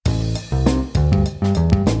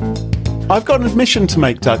I've got an admission to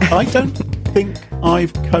make, Doug. I don't think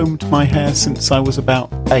I've combed my hair since I was about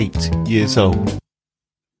 8 years old.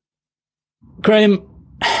 Graham,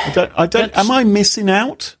 I don't. Am I missing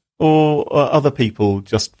out, or are other people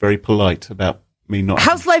just very polite about me not?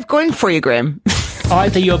 How's life going for you, Graham?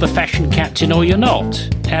 either you're the fashion captain or you're not.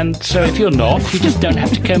 And so if you're not, you just don't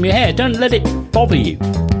have to comb your hair. Don't let it bother you.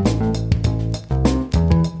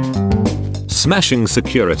 Smashing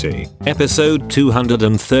Security, episode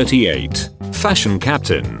 238, Fashion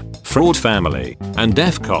Captain, Fraud Family, and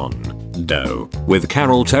DEFCON, DOE, with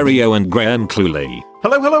Carol Theriault and Graham Cluley.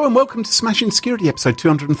 Hello, and welcome to Smashing Security, episode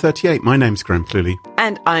 238. My name's Graham Cluley.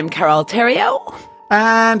 And I'm Carol Theriault.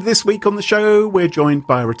 And this week on the show, we're joined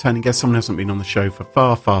by a returning guest. Someone who hasn't been on the show for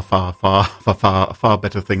far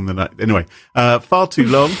better thing than that. Anyway, far too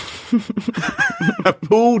long.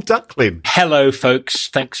 Paul Ducklin. Hello, folks.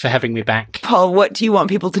 Thanks for having me back. Paul, what do you want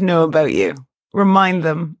people to know about you? Remind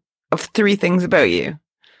them of 3 things about you.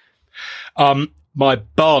 My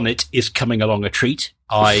barnet is coming along a treat.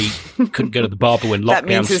 I couldn't go to the barber when lockdown started. That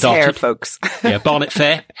means his hair, folks. Yeah, barnet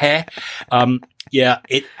hair.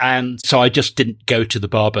 And so I just didn't go to the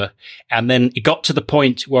barber. And then it got to the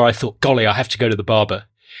point where I thought, golly, I have to go to the barber.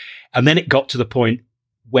 And then it got to the point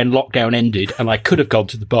when lockdown ended and I could have gone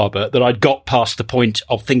to the barber, that I'd got past the point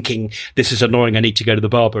of thinking, this is annoying, I need to go to the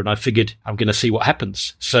barber. And I figured I'm going to see what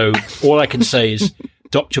happens. So all I can say is,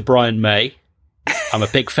 Dr. Brian May, I'm a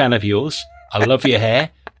big fan of yours. I love your hair,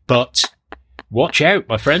 but watch out,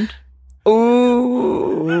 my friend.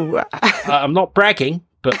 Ooh. I'm not bragging,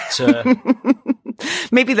 but...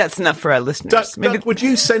 Maybe that's enough for our listeners. Doug, would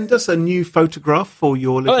you send us a new photograph for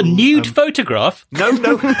your little... a nude photograph? No.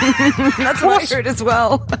 That's what I heard as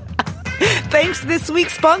well. Thanks to this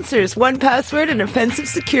week's sponsors, 1Password and Offensive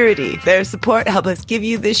Security. Their support help us give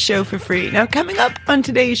you this show for free. Now, coming up on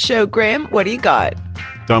today's show, Graham, what do you got?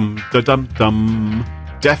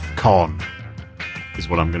 DEFCON is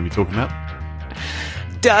what I'm going to be talking about.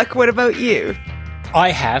 Duck, what about you?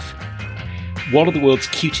 I have one of the world's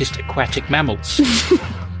cutest aquatic mammals,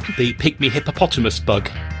 the pygmy hippopotamus bug.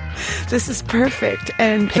 This is perfect.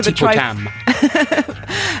 And for the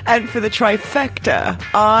and for the trifecta,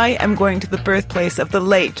 I am going to the birthplace of the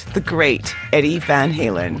late, the great Eddie Van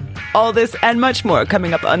Halen. All this and much more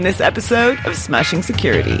coming up on this episode of Smashing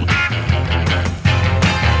Security.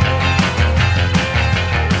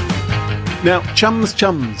 Now, chums,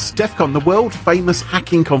 DEFCON, the world-famous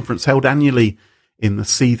hacking conference held annually in the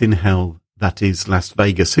seething hell that is Las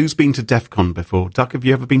Vegas. Who's been to DEFCON before? Duck, have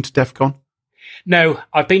you ever been to DEFCON? No,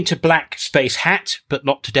 I've been to Black Space Hat, but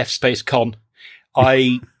not to Def Space Con.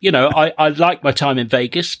 I like my time in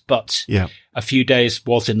Vegas, but a few days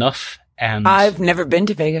was enough. And I've never been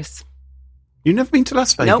to Vegas. You've never been to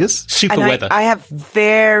Las Vegas? Nope. Super weather. I have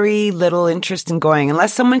very little interest in going,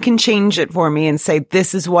 unless someone can change it for me and say,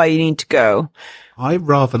 this is why you need to go. I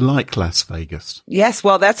rather like Las Vegas. Yes,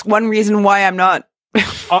 well, that's one reason why I'm not.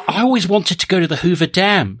 I always wanted to go to the Hoover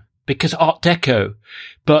Dam because Art Deco,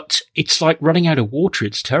 but it's like running out of water.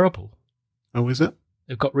 It's terrible. Oh, is it?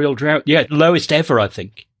 They've got real drought. Yeah, lowest ever, I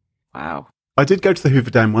think. Wow. I did go to the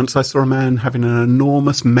Hoover Dam once. I saw a man having an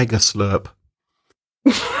enormous mega slurp.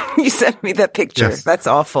 You sent me that picture. Yes. That's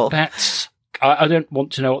awful. I don't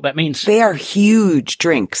want to know what that means. They are huge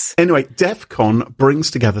drinks. Anyway, DEFCON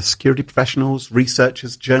brings together security professionals,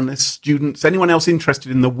 researchers, journalists, students, anyone else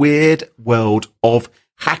interested in the weird world of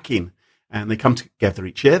hacking. And they come together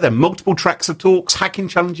each year. There are multiple tracks of talks, hacking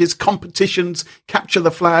challenges, competitions, capture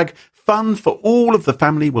the flag, fun for all of the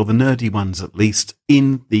family, well, the nerdy ones at least,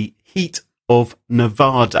 in the heat of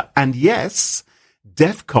Nevada. And yes,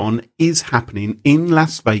 DEFCON is happening in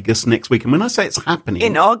Las Vegas next week. And when I say it's happening...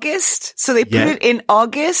 In August? So they put it in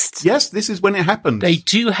August? Yes, this is when it happens. They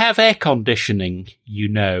do have air conditioning, you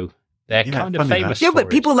know. They're kind of famous for it. Yeah, but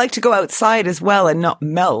people like to go outside as well and not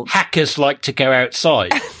melt. Hackers like to go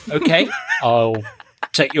outside. Okay, I'll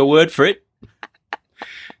take your word for it.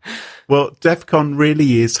 Well, DEFCON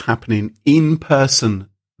really is happening in person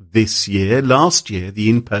this year. Last year, the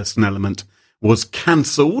in-person element was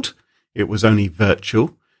cancelled. It was only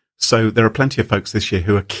virtual. So there are plenty of folks this year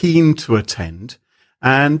who are keen to attend.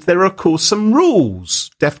 And there are, of course, some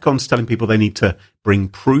rules. DEFCON's telling people they need to bring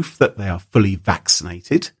proof that they are fully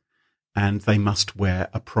vaccinated and they must wear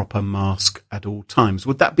a proper mask at all times.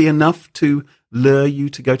 Would that be enough to lure you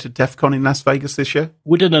to go to DEFCON in Las Vegas this year?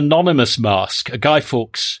 Would an anonymous mask, a Guy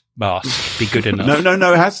Fawkes mask, be good enough?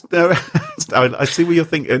 No. I see what you're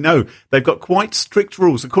thinking. No, they've got quite strict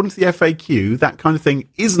rules. According to the FAQ, that kind of thing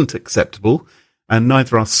isn't acceptable. And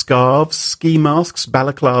neither are scarves, ski masks,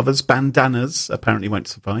 balaclavas, bandanas apparently won't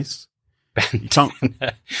suffice. Bandanas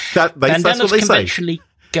That's what they say.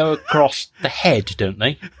 go across the head, don't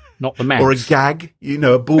they? Not the mouth. Or a gag,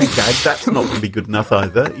 a ball gag. That's not going to be good enough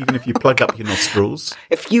either, even if you plug up your nostrils.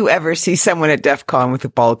 If you ever see someone at DEF CON with a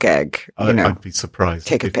ball gag, I'd be surprised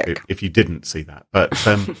take a pic. if you didn't see that. But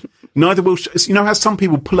neither will... how some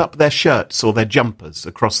people pull up their shirts or their jumpers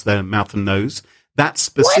across their mouth and nose? That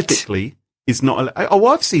specifically is not... Oh,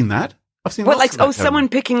 I've seen that. I've seen someone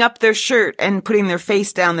picking up their shirt and putting their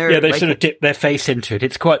face down there. Yeah, they sort of dip their face into it.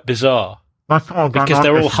 It's quite bizarre. Because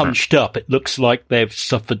they're all hunched up. It looks like they've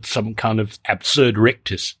suffered some kind of absurd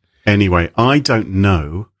rictus. Anyway, I don't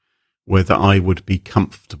know whether I would be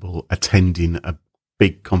comfortable attending a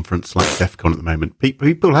big conference like DEF CON at the moment.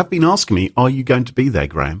 People have been asking me, are you going to be there,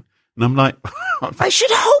 Graham? And I'm like... I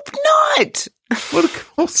should hope not. Well,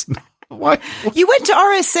 of course not. Why? You went to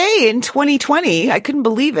RSA in 2020. I couldn't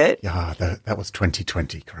believe it. Yeah, that was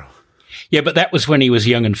 2020, Carl. Yeah, but that was when he was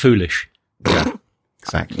young and foolish. Yeah,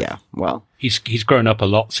 exactly. Yeah, well. He's grown up a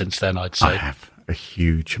lot since then, I'd say. I have a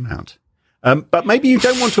huge amount. But maybe you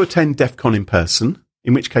don't want to attend DEF CON in person,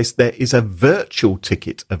 in which case there is a virtual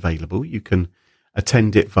ticket available. You can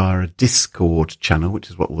attend it via a Discord channel, which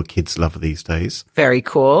is what all the kids love these days. Very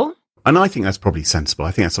cool. And I think that's probably sensible.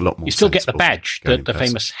 I think that's a lot more You still get the sensible badge, the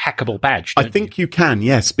famous hackable badge, don't I think you can,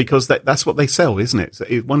 yes, because that's what they sell, isn't it? So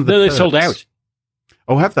one of the No, perks. they sold out.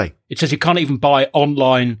 Oh, have they? It says you can't even buy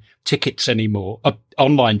online tickets anymore,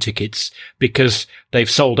 online tickets, because they've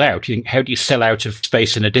sold out. You think, how do you sell out of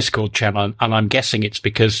space in a Discord channel? And I'm guessing it's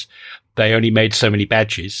because they only made so many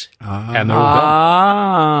badges, and they're all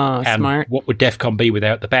gone. And smart. what would DEF CON be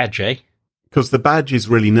without the badge, eh? Because the badge is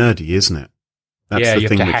really nerdy, isn't it? That's yeah, the you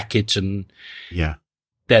thing have to hack it, and yeah,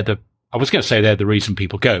 I was going to say they're the reason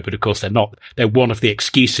people go, but of course they're not. They're one of the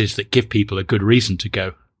excuses that give people a good reason to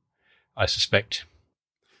go, I suspect.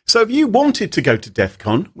 So if you wanted to go to DEF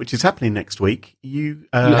CON, which is happening next week, you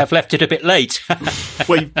have left it a bit late.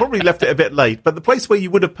 Well, you've probably left it a bit late, but the place where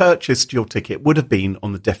you would have purchased your ticket would have been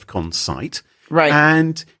on the DEF CON site. Right.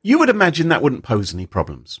 And you would imagine that wouldn't pose any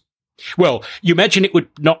problems. Well, you imagine it would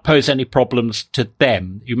not pose any problems to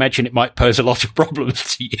them. You imagine it might pose a lot of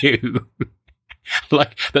problems to you.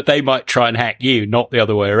 Like that they might try and hack you, not the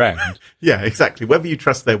other way around. Yeah, exactly. Whether you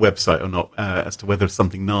trust their website or not, as to whether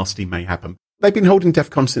something nasty may happen. They've been holding DEF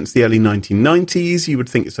CON since the early 1990s. You would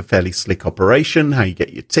think it's a fairly slick operation, how you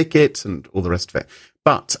get your ticket and all the rest of it.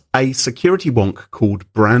 But a security wonk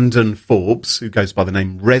called Brandon Forbes, who goes by the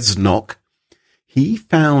name Reznok, he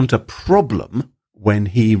found a problem when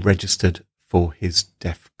he registered for his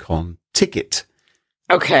DEF CON ticket.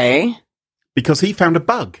 Okay. Because he found a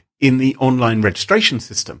bug in the online registration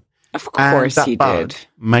system. Of course and that he bug did.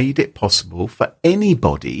 made it possible for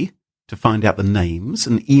anybody to find out the names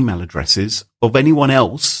and email addresses of anyone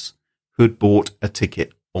else who had bought a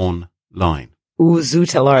ticket online. Ooh,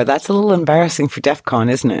 Zutalar, that's a little embarrassing for DEF CON,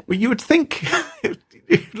 isn't it? Well, you would think,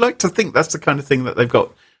 you'd like to think that's the kind of thing that they've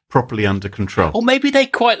got properly under control. Or maybe they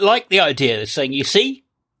quite like the idea. They're saying, you see,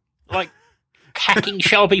 like, hacking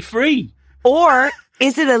shall be free. Or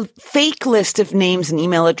is it a fake list of names and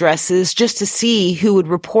email addresses just to see who would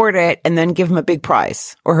report it and then give him a big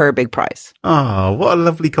prize or her a big prize? Oh, what a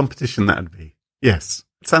lovely competition that would be. Yes.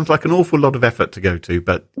 It sounds like an awful lot of effort to go to,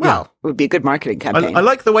 but... Well, it would be a good marketing campaign. I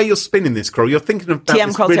like the way you're spinning this, Crow. You're thinking about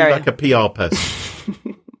this really like a PR person.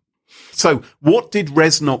 So what did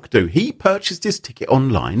Reznok do? He purchased his ticket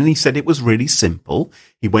online and he said it was really simple.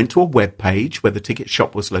 He went to a web page where the ticket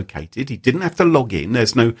shop was located. He didn't have to log in.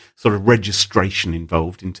 There's no sort of registration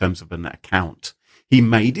involved in terms of an account. He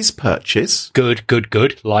made his purchase. Good.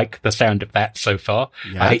 Like the sound of that so far.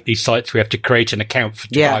 Yeah. I hate these sites where you have to create an account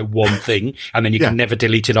to buy one thing and then you can never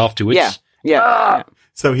delete it afterwards. Yeah.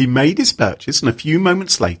 So he made his purchase and a few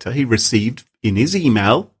moments later he received in his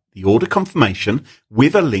email the order confirmation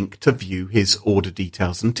with a link to view his order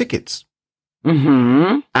details and tickets.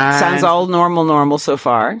 Mm-hmm. Sounds all normal so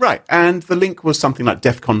far. Right. And the link was something like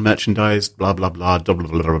DEF CON merchandise, blah, blah, blah, blah,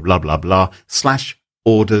 blah, blah, blah, blah, blah,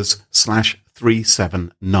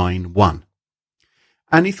 /orders/3791.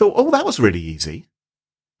 And he thought, oh, that was really easy.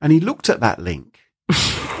 And he looked at that link.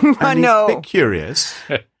 And he's a bit curious.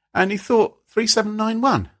 And he thought,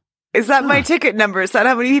 3791. Is that my ticket number? Is that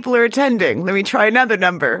how many people are attending? Let me try another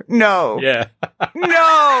number. No. Yeah.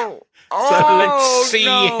 No. So let's see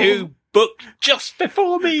who booked just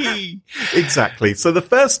before me. Exactly. So the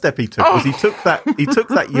first step he took was he took that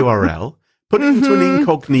URL, put it into an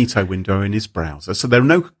incognito window in his browser. So there are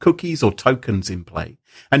no cookies or tokens in play,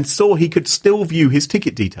 and saw he could still view his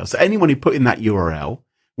ticket details. So anyone who put in that URL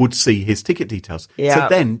would see his ticket details. Yeah. So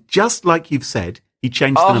then, just like you've said, he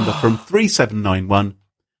changed the number from 3791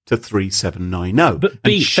 to 3790. But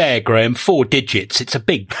be fair, Graham, 4 digits. It's a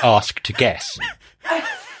big ask to guess.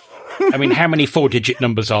 I mean, how many 4-digit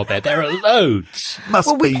numbers are there? There are loads.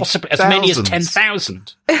 Must be possibly as many as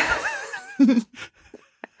 10,000.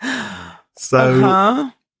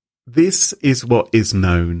 So this is what is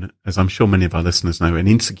known, as I'm sure many of our listeners know, an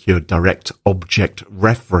insecure direct object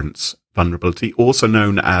reference vulnerability, also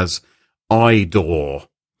known as IDOR.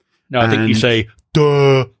 No, I think you say,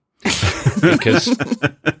 duh, because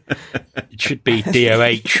it should be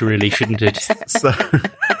DOH, really, shouldn't it?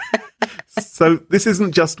 So this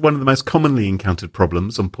isn't just one of the most commonly encountered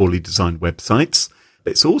problems on poorly designed websites.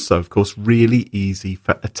 It's also, of course, really easy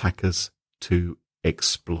for attackers to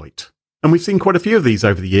exploit. And we've seen quite a few of these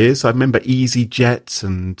over the years. I remember EasyJet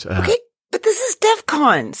and... Okay, but this is DEF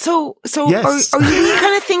CON. So yes. are you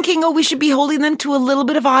kind of thinking, we should be holding them to a little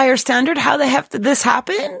bit of a higher standard? How the heck did this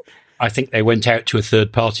happen? I think they went out to a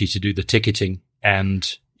third party to do the ticketing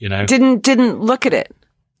and, Didn't look at it.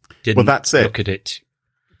 Didn't that's it. Look at it,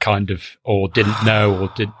 kind of, or didn't know,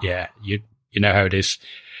 or you know how it is.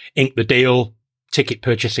 Ink the deal, ticket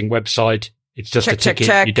purchasing website. It's just a ticket.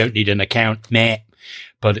 Check. You don't need an account. Meh.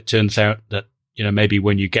 But it turns out that, maybe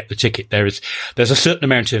when you get the ticket, there's a certain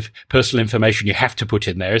amount of personal information you have to put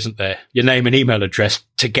in there, isn't there? Your name and email address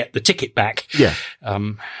to get the ticket back. Yeah.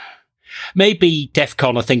 Maybe DEF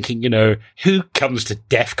CON are thinking, who comes to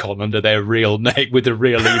DEF CON under their real name with a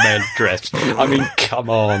real email address? I mean, come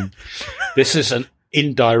on. This is an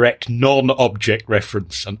indirect non-object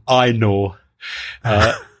reference, and I know.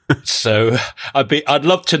 So I'd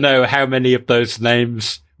love to know how many of those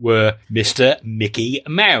names were Mr. Mickey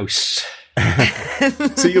Mouse.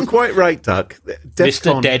 So you're quite right, Doug.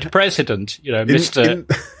 Mr. Dead President,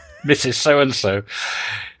 Mrs. So-and-so.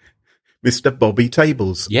 Mr. Bobby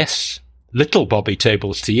Tables. Yes. Little Bobby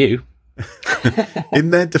Tables to you. In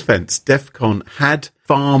their defense, DEF CON had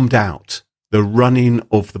farmed out the running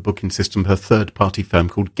of the booking system to a third-party firm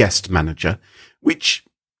called Guest Manager, which,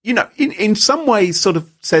 in some ways sort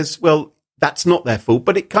of says, well, that's not their fault,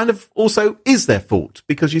 but it kind of also is their fault,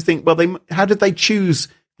 because you think, well, how did they choose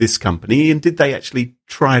this company, and did they actually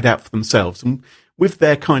try it out for themselves? And with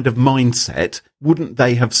their kind of mindset, wouldn't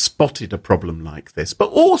they have spotted a problem like this? But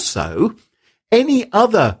also, any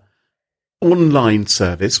other online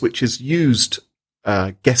service which has used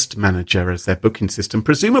Guest Manager as their booking system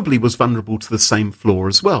presumably was vulnerable to the same flaw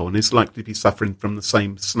as well, and is likely to be suffering from the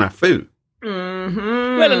same snafu.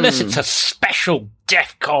 Mm-hmm. Well, unless it's a special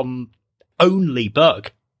DEF CON only bug.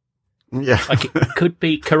 Yeah. Like it could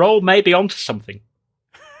be Carole maybe onto something.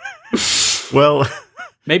 Well,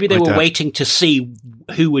 maybe they were waiting to see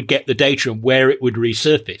who would get the data and where it would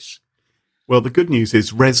resurface. Well, the good news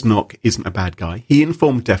is Resnock isn't a bad guy. He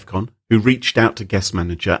informed DEF CON, who reached out to Guest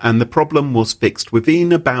Manager, and the problem was fixed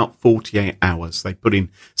within about 48 hours. They put in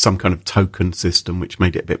some kind of token system, which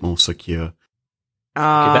made it a bit more secure. Okay,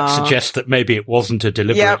 that suggests that maybe it wasn't a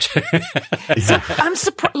deliberate. Yep.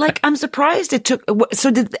 I'm surprised it took.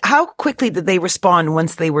 So how quickly did they respond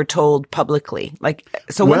once they were told publicly? Once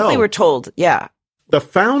they were told, yeah. The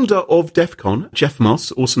founder of DEF CON, Jeff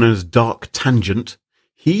Moss, also known as Dark Tangent,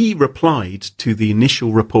 he replied to the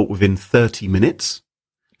initial report within 30 minutes.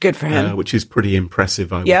 Good for him. Which is pretty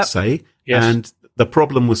impressive, I would say. Yes. And the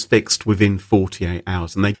problem was fixed within 48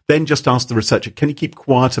 hours. And they then just asked the researcher, can you keep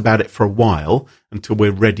quiet about it for a while until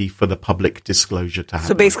we're ready for the public disclosure to happen?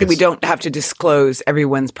 So basically, we don't have to disclose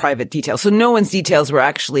everyone's private details. So no one's details were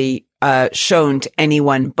actually shown to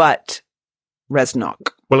anyone but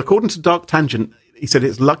Resnock. Well, according to Dark Tangent, he said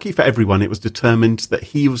it's lucky for everyone. It was determined that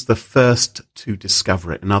he was the first to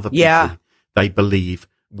discover it, and other people, they believe,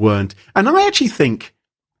 weren't. And I actually think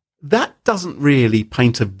that doesn't really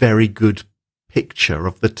paint a very good picture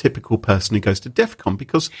of the typical person who goes to DEF CON,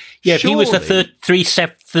 because if he was the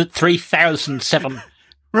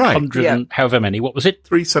 3,700 and however many, what was it?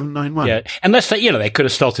 3791. Yeah, unless they could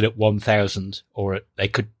have started at 1,000, or they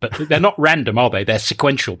could, but they're not random, are they? They're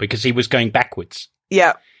sequential, because he was going backwards.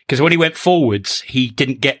 Yeah. Because when he went forwards, he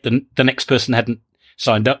didn't get the next person hadn't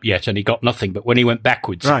signed up yet, and he got nothing. But when he went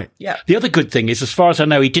backwards, right? Yeah. The other good thing is, as far as I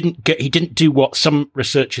know, he didn't do what some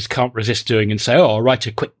researchers can't resist doing and say, "Oh, I'll write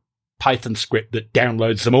a quick Python script that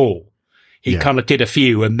downloads them all." He kind of did a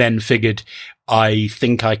few and then figured, I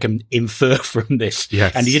think I can infer from this.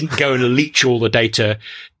 Yes. And he didn't go and leech all the data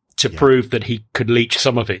to prove that he could leech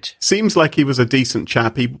some of it. Seems like he was a decent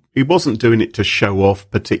chap. He wasn't doing it to show off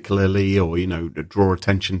particularly, or, to draw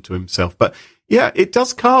attention to himself. But yeah, it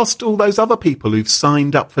does cast all those other people who've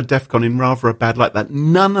signed up for DEF CON in rather a bad light, that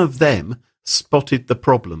none of them spotted the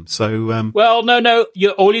problem. So, well, no.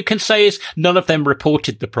 All you can say is none of them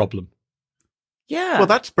reported the problem. Yeah. Well,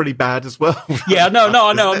 that's pretty bad as well. Yeah, no,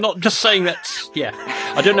 I know. I'm not just saying that. Yeah.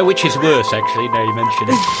 I don't know which is worse, actually, now you mention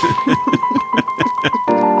it.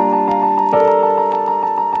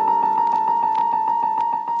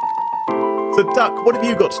 So, Duck, what have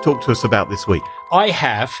you got to talk to us about this week? I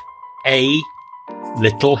have a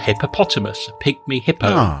little hippopotamus, a pygmy hippo.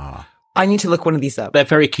 Ah. I need to look one of these up. They're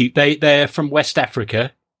very cute. They're from West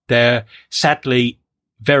Africa. They're sadly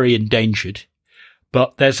very endangered.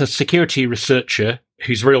 But there's a security researcher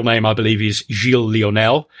whose real name, I believe, is Gilles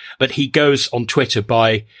Lionel, but he goes on Twitter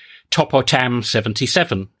by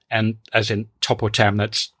Topotam77. And as in Topotam,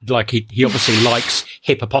 that's like he obviously likes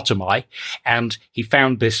hippopotami. And he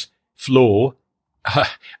found this flaw,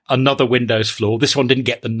 another Windows flaw. This one didn't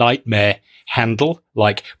get the nightmare handle,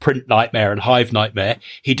 like Print Nightmare and Hive Nightmare.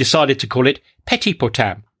 He decided to call it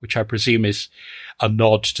Pettipotam, which I presume is a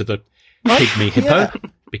nod to the pygmy hippo. Yeah.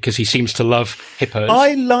 Because he seems to love hippos.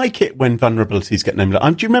 I like it when vulnerabilities get named.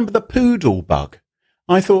 Do you remember the poodle bug?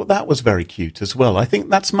 I thought that was very cute as well. I think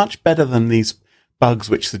that's much better than these bugs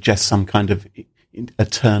which suggest some kind of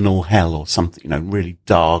eternal hell or something, really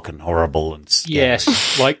dark and horrible and scary.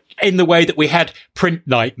 Yes, like in the way that we had Print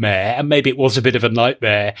Nightmare, and maybe it was a bit of a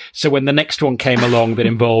nightmare. So when the next one came along that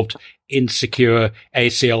involved insecure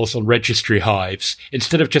ACLs on registry hives,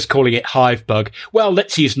 instead of just calling it Hive Bug, well,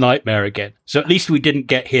 let's use Nightmare again. So at least we didn't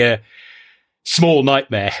get here Small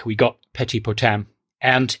Nightmare. We got Pettipotam.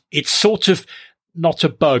 And it's sort of not a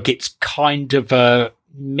bug. It's kind of a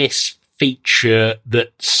misfeature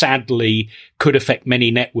that sadly could affect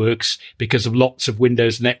many networks because of lots of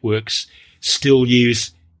Windows networks still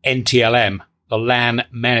use NTLM, the LAN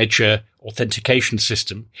Manager Authentication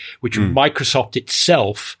System, which Microsoft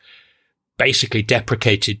itself basically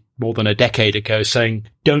deprecated more than a decade ago, saying,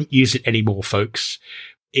 don't use it anymore, folks.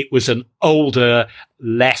 It was an older,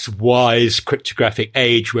 less wise cryptographic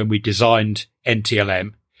age when we designed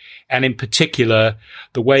NTLM. And in particular,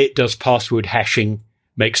 the way it does password hashing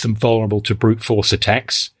makes them vulnerable to brute force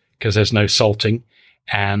attacks because there's no salting.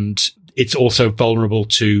 And it's also vulnerable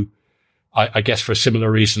to, I guess for a similar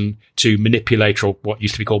reason, to manipulator or what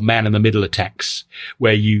used to be called man-in-the-middle attacks,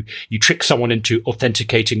 where you trick someone into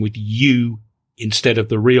authenticating with you instead of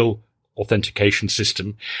the real authentication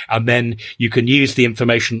system. And then you can use the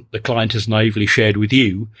information the client has naively shared with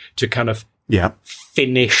you to kind of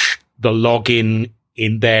finish the login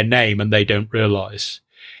in their name and they don't realize.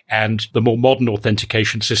 And the more modern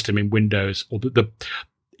authentication system in Windows, or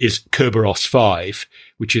is Kerberos 5,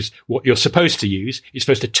 which is what you're supposed to use. You're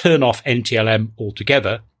supposed to turn off NTLM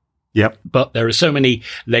altogether. Yep. But there are so many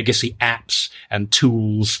legacy apps and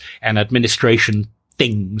tools and administration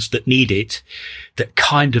things that need it that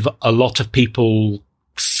kind of a lot of people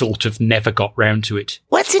sort of never got round to it.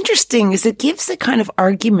 What's interesting is it gives a kind of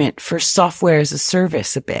argument for software as a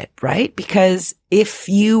service a bit, right? Because if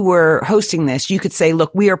you were hosting this, you could say,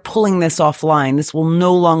 look, we are pulling this offline. This will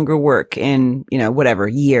no longer work in, whatever,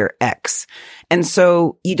 year X. And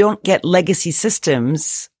so you don't get legacy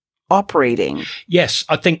systems operating. Yes,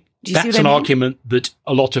 I think that's an argument that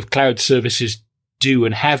a lot of cloud services do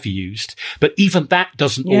and have used, but even that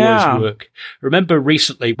doesn't always work. Remember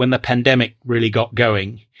recently when the pandemic really got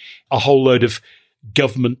going, a whole load of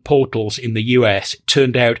government portals in the US, it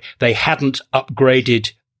turned out they hadn't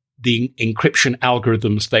upgraded the encryption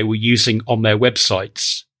algorithms they were using on their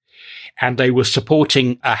websites, and they were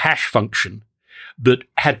supporting a hash function that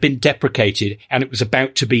had been deprecated and it was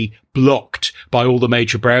about to be blocked by all the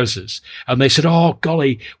major browsers. And they said, oh,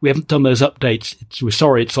 golly, we haven't done those updates. We're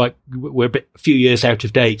sorry. It's like we're a few years out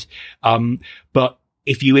of date. But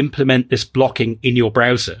if you implement this blocking in your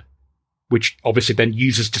browser, which obviously then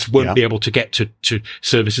users just won't be able to get to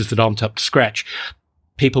services that aren't up to scratch,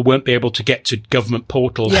 people won't be able to get to government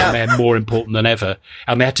portals and they're more important than ever.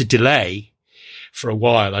 And they had to delay for a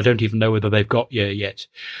while. I don't even know whether they've got here yet.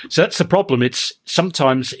 So that's the problem.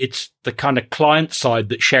 Sometimes it's the kind of client side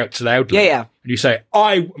that shouts loudly. And you say,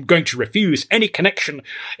 I'm going to refuse any connection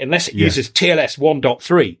unless it uses TLS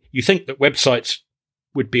 1.3. You think that websites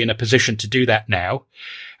would be in a position to do that now.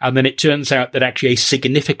 And then it turns out that actually a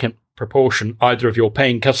significant proportion, either of your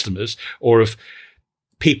paying customers or of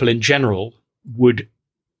people in general, would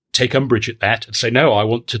take umbrage at that and say,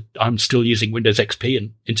 no, I'm still using Windows XP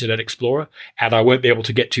and Internet Explorer, and I won't be able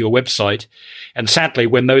to get to your website. And sadly,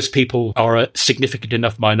 when those people are a significant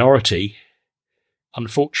enough minority,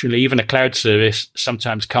 unfortunately, even a cloud service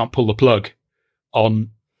sometimes can't pull the plug on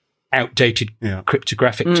outdated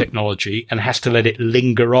cryptographic technology and has to let it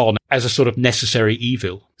linger on as a sort of necessary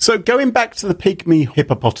evil. So going back to the pygmy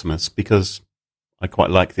hippopotamus, because I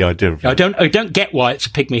quite like the idea of it. I don't get why it's a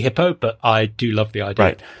pygmy hippo, but I do love the idea.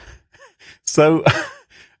 Right. So,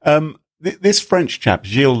 this French chap,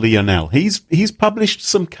 Gilles Lionel, he's published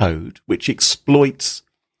some code which exploits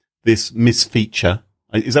this misfeature.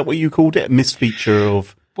 Is that what you called it? A misfeature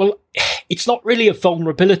of... Well, it's not really a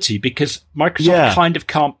vulnerability because Microsoft kind of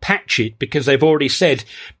can't patch it because they've already said,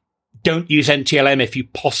 don't use NTLM if you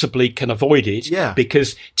possibly can avoid it. Yeah.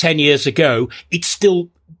 Because 10 years ago, it's still...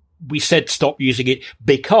 We said stop using it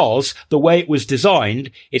because the way it was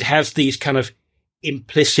designed, it has these kind of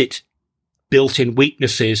implicit built-in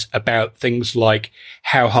weaknesses about things like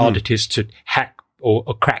how hard it is to hack or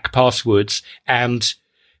crack passwords and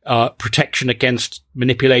protection against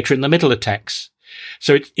manipulator in the middle attacks.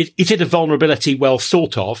 So is it a vulnerability? Well,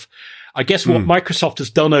 sort of. I guess what Microsoft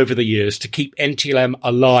has done over the years to keep NTLM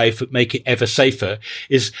alive but make it ever safer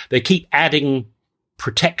is they keep adding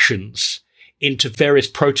protections into various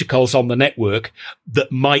protocols on the network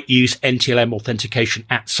that might use NTLM authentication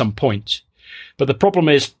at some point. But the problem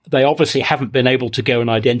is they obviously haven't been able to go and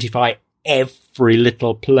identify every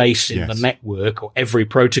little place in the network or every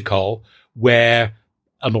protocol where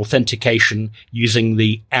an authentication using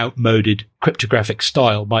the outmoded cryptographic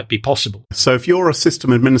style might be possible. So if you're a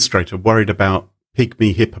system administrator worried about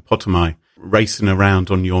pygmy hippopotami racing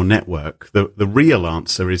around on your network, the real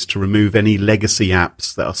answer is to remove any legacy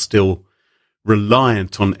apps that are still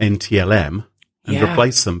reliant on NTLM and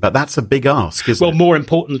replace them. But that's a big ask, isn't it? Well, more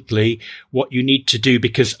importantly, what you need to do,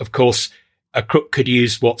 because of course a crook could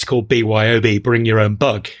use what's called BYOB, bring your own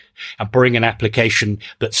bug, and bring an application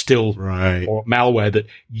that's still, or malware that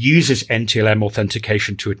uses NTLM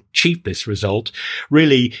authentication to achieve this result.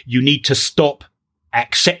 Really, you need to stop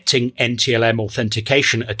accepting NTLM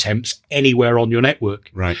authentication attempts anywhere on your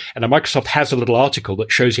network. Right. And Microsoft has a little article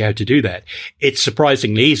that shows you how to do that. It's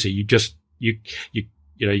surprisingly easy. You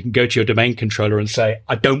can go to your domain controller and say,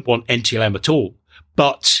 I don't want NTLM at all.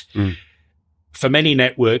 But for many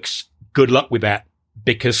networks, good luck with that,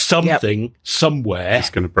 because something somewhere it's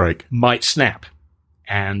going to break, might snap,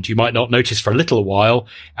 and you might not notice for a little while.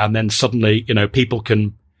 And then suddenly, people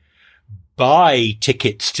can buy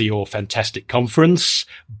tickets to your fantastic conference,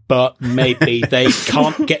 but maybe they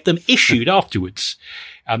can't get them issued afterwards.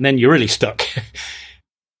 And then you're really stuck.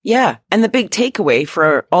 Yeah. And the big takeaway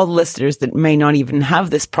for all the listeners that may not even have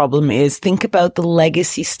this problem is think about the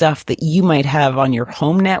legacy stuff that you might have on your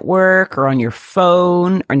home network or on your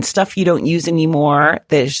phone and stuff you don't use anymore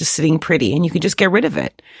that is just sitting pretty, and you can just get rid of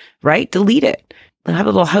it, right? Delete it. Have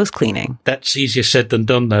a little house cleaning. That's easier said than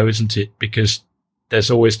done though, isn't it? Because there's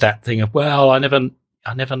always that thing of, well, I never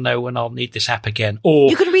know when I'll need this app again. Or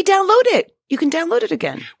you can re-download it. You can download it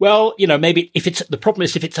again. Well, maybe if the problem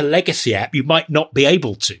is if it's a legacy app, you might not be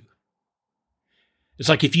able to. It's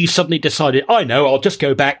like if you suddenly decided, I know, I'll just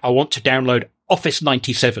go back. I want to download Office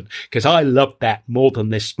 97 because I love that more than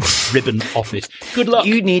this ribbon Office. Good luck.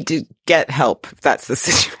 You need to get help if that's the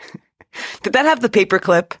situation. Did that have the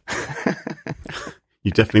paperclip?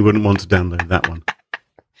 You definitely wouldn't want to download that one.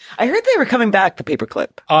 I heard they were coming back, the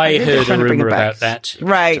paperclip. I heard a rumor about that.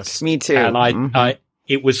 Right, me too. And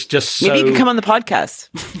it was just so... Maybe you can come on the podcast.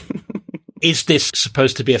 Is this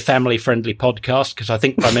supposed to be a family-friendly podcast? Because I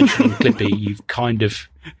think by mentioning Clippy, you've kind of...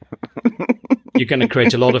 You're going to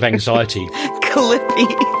create a lot of anxiety. Clippy.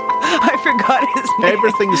 I forgot his name.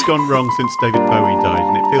 Everything's gone wrong since David Bowie died,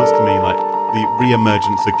 and it feels to me like the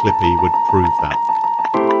re-emergence of Clippy would prove that.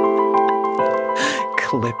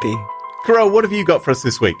 Clippy. Carol, what have you got for us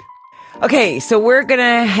this week? Okay, so we're going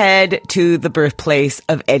to head to the birthplace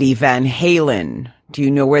of Eddie Van Halen. Do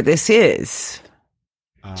you know where this is?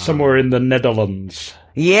 Somewhere in the Netherlands.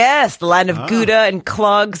 Yes, the land of Gouda and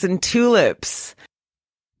clogs and tulips.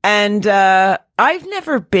 And I've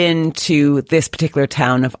never been to this particular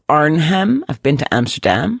town of Arnhem. I've been to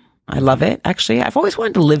Amsterdam. I love it, actually. I've always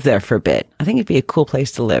wanted to live there for a bit. I think it'd be a cool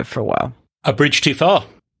place to live for a while. A bridge too far.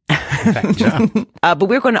 In fact, yeah. But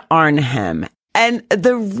we're going to Arnhem. And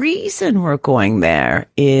the reason we're going there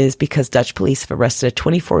is because Dutch police have arrested a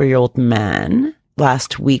 24-year-old man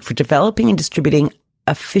last week for developing and distributing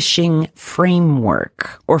a phishing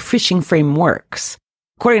framework or phishing frameworks.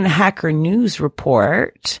 According to Hacker News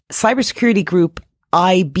report, cybersecurity group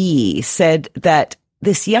IB said that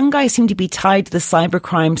this young guy seemed to be tied to the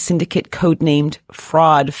cybercrime syndicate codenamed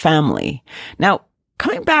Fraud Family. Now,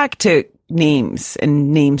 coming back to names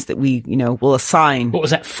and names that we, will assign. What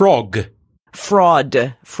was that? Fraud Family.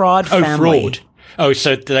 Fraud. Oh,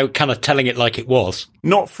 so they were kind of telling it like it was.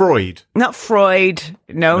 Not Freud. Not Freud.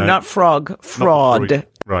 No, not frog. Fraud.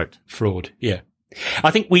 Right. Fraud. Yeah.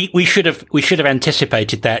 I think we should have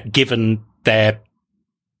anticipated that given their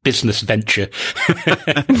business venture.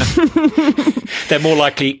 They're more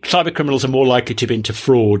likely, cyber criminals are more likely to be into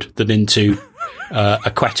fraud than into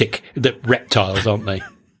aquatic reptiles, aren't they?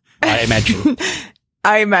 I imagine.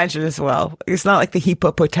 I imagine as well. It's not like the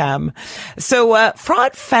hippopotam. So,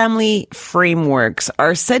 fraud family frameworks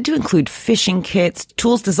are said to include phishing kits,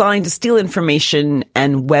 tools designed to steal information,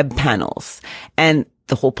 and web panels. And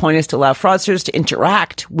the whole point is to allow fraudsters to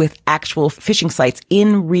interact with actual phishing sites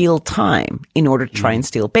in real time in order to try and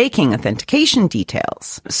steal banking authentication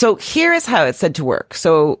details. So here is how it's said to work.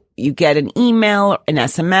 So you get an email, an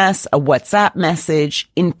SMS, a WhatsApp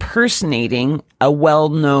message impersonating a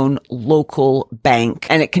well-known local bank.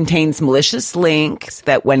 And it contains malicious links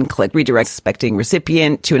that when clicked redirects suspecting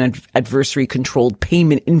recipient to an adversary-controlled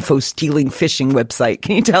payment info stealing phishing website.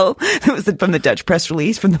 Can you tell? It was from the Dutch press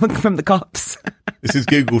release from the cops. This is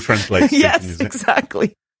Google Translate. Yes,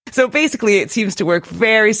 exactly. So basically, it seems to work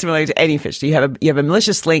very similar to any phish. You have a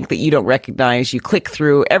malicious link that you don't recognize. You click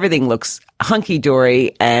through, everything looks hunky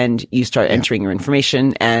dory, and you start entering your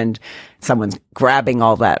information, and someone's grabbing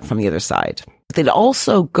all that from the other side. They'd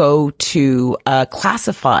also go to Dutch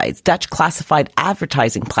classified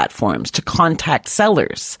advertising platforms to contact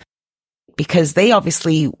sellers, because they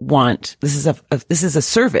obviously want, this is a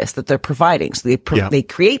service that they're providing. So they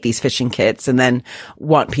create these phishing kits and then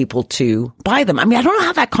want people to buy them. I mean, I don't know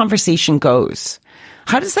how that conversation goes.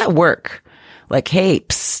 How does that work? Like, hey,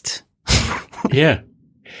 psst. Yeah.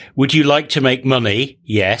 Would you like to make money?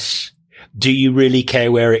 Yes. Do you really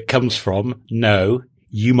care where it comes from? No.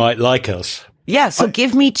 You might like us. Yeah, so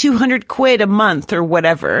give me 200 quid a month or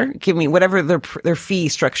whatever. Give me whatever their fee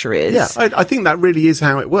structure is. Yeah, I think that really is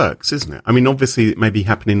how it works, isn't it? I mean, obviously it may be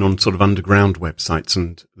happening on sort of underground websites,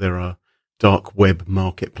 and there are dark web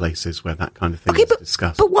marketplaces where that kind of thing is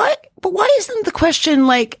discussed. But why isn't the question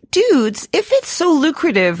like, dudes, if it's so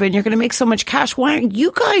lucrative and you're going to make so much cash, why aren't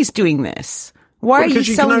you guys doing this? Why are you selling? Because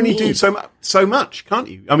you can only do so much, can't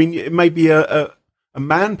you? I mean, it may be a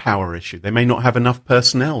manpower issue. They may not have enough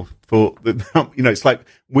personnel for the, it's like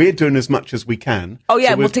we're doing as much as we can. Oh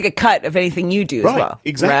yeah, so we'll take a cut of anything you do as well.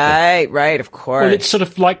 Exactly. Right, of course. Well, it's sort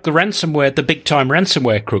of like the ransomware, the big time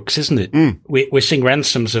ransomware crooks, isn't it? We're seeing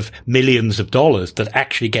ransoms of millions of dollars that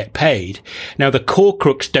actually get paid. Now the core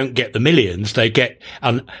crooks don't get the millions. They get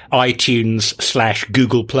an iTunes /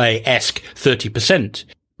 Google Play-esque 30%.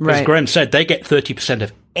 Right. As Graham said, they get 30%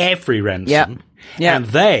 of every ransom. Yeah. And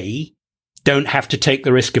they don't have to take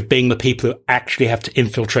the risk of being the people who actually have to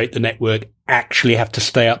infiltrate the network, actually have to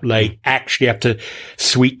stay up late, actually have to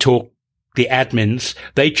sweet talk the admins.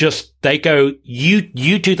 They go,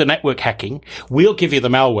 you do the network hacking. We'll give you the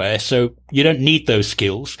malware. So you don't need those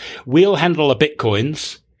skills. We'll handle the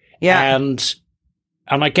bitcoins. Yeah. And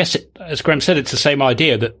I guess as Graham said, it's the same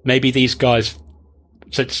idea that maybe these guys,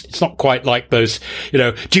 so it's not quite like those,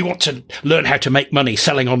 do you want to learn how to make money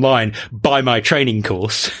selling online? Buy my training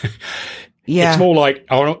course. Yeah. It's more like,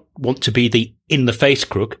 I don't want to be the in-the-face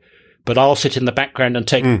crook, but I'll sit in the background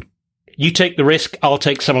and you take the risk, I'll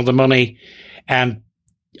take some of the money. And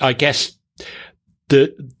I guess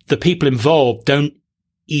the people involved don't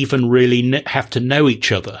even really have to know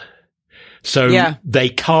each other. So they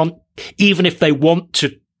can't, even if they want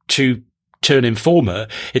to turn informer,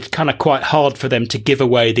 it's kind of quite hard for them to give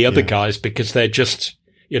away the other guys because they're just,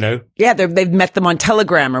 Yeah, they've met them on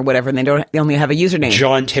Telegram or whatever, and they only have a username.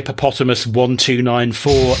 Giant hippopotamus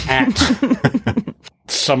 1294 at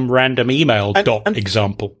some random email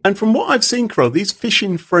example. And from what I've seen, Carol, these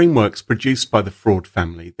phishing frameworks produced by the fraud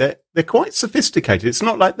family, they're quite sophisticated. It's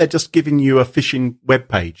not like they're just giving you a phishing web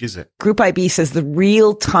page, is it? Group IB says the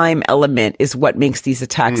real-time element is what makes these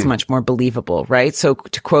attacks much more believable, right? So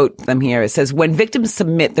to quote them here, it says, when victims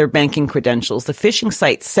submit their banking credentials, the phishing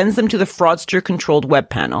site sends them to the fraudster-controlled web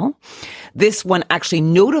panel. This one actually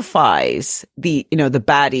notifies the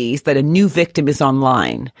baddies that a new victim is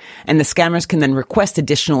online, and the scammers can then request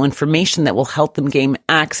additional information that will help them gain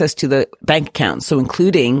access to the bank account. So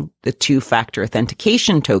including the two-factor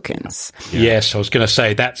authentication tokens. Yes, I was going to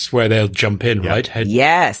say that's where they'll jump in, right?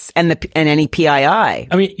 Yes, and any PII. I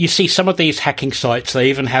mean, you see some of these hacking sites, they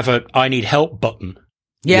even have a "I need help" button.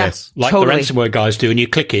 Yeah, yes, like totally. The ransomware guys do, and you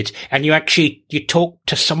click it, and you talk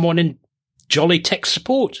to someone in jolly tech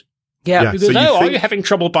support. Yeah. You go, are you having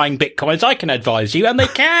trouble buying bitcoins? I can advise you, and they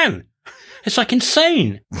can. It's like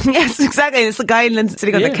insane. Yes, exactly. It's the guy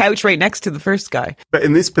sitting on the couch right next to the first guy. But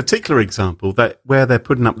in this particular example, where they're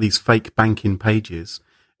putting up these fake banking pages,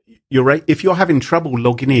 if you're having trouble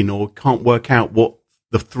logging in or can't work out what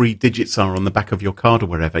the 3 digits are on the back of your card or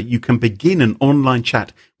wherever, you can begin an online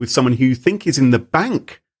chat with someone who you think is in the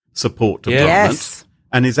bank support department. Yes.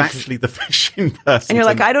 And is actually the phishing person. And you're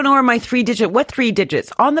like, I don't know where my 3 digit, what 3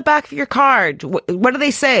 digits? On the back of your card. What do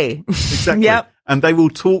they say? Exactly. Yep. And they will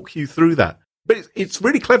talk you through that. But it's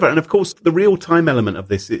really clever. And of course, the real time element of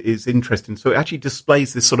this is interesting. So it actually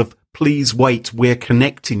displays this sort of, please wait, we're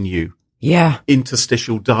connecting you. Yeah.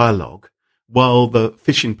 Interstitial dialogue while the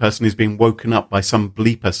phishing person is being woken up by some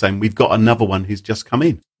bleeper saying, we've got another one who's just come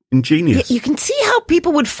in. Ingenious. You can see how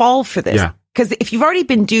people would fall for this. Yeah. Because if you've already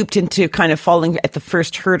been duped into kind of falling at the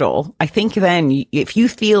first hurdle, I think then if you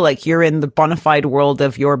feel like you're in the bona fide world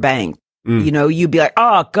of your bank, you know, you'd be like,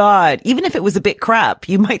 oh God, even if it was a bit crap,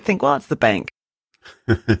 you might think, well, it's the bank.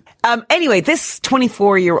 Anyway, this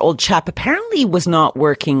 24-year-old chap apparently was not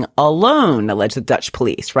working alone, alleged the Dutch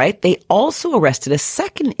police, right? They also arrested a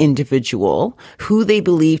second individual who they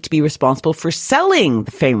believe to be responsible for selling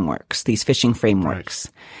the frameworks, these phishing frameworks.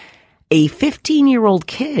 Right. A 15-year-old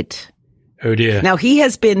kid. Oh dear. Now, he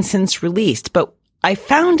has been since released, but I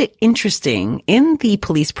found it interesting in the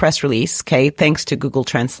police press release, okay, thanks to Google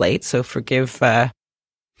Translate, so forgive,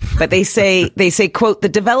 but they say, quote, the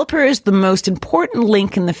developer is the most important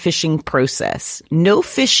link in the phishing process. No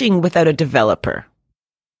phishing without a developer.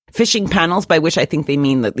 Phishing panels, by which I think they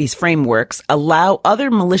mean that these frameworks, allow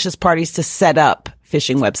other malicious parties to set up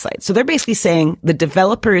phishing websites. So they're basically saying the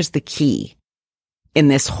developer is the key in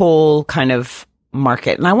this whole kind of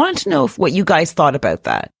market. And I wanted to know what you guys thought about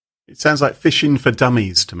that. It sounds like phishing for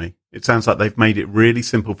dummies to me. It sounds like they've made it really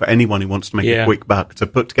simple for anyone who wants to make a quick buck to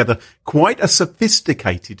put together quite a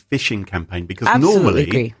sophisticated phishing campaign, because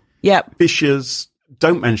normally phishers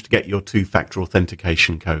don't manage to get your two-factor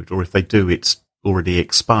authentication code, or if they do, it's already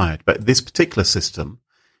expired. But this particular system,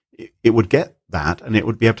 it would get that, and it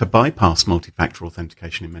would be able to bypass multi-factor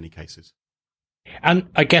authentication in many cases. And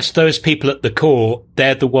I guess those people at the core,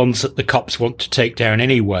 they're the ones that the cops want to take down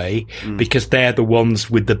anyway, because they're the ones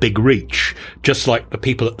with the big reach. Just like the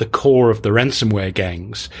people at the core of the ransomware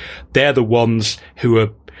gangs, they're the ones who are,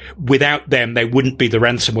 without them, they wouldn't be the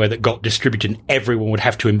ransomware that got distributed, and everyone would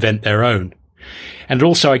have to invent their own. And it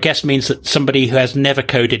also, I guess, means that somebody who has never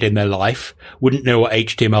coded in their life, wouldn't know what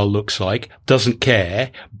HTML looks like, doesn't care,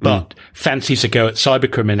 but fancies a go at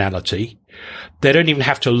cybercriminality. They don't even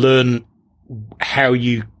have to learn how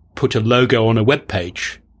you put a logo on a web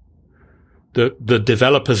page. The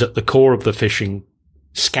developers at the core of the phishing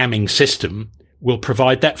scamming system will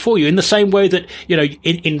provide that for you in the same way that, you know,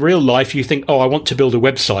 in real life, you think, oh, I want to build a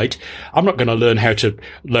website. I'm not going to learn how to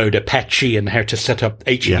load Apache and how to set up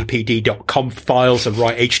httpd.com files and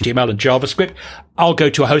write HTML and JavaScript. I'll go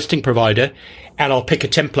to a hosting provider and I'll pick a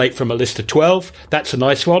template from a list of 12. That's a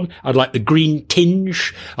nice one. I'd like the green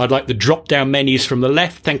tinge. I'd like the drop-down menus from the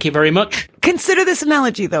left. Thank you very much. Consider this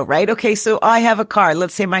analogy though, right? Okay, so I have a car.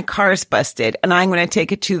 Let's say my car's busted and I'm going to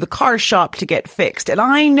take it to the car shop to get fixed. And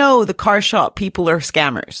I know the car shop people are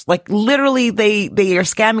scammers. Like literally they are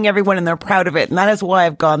scamming everyone and they're proud of it. And that is why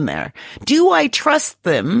I've gone there. Do I trust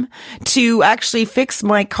them to actually fix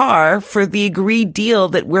my car for the agreed deal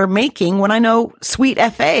that we're making when I know sweet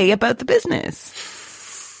FA about the business?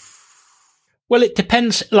 Well, it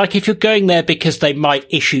depends. Like if you're going there because they might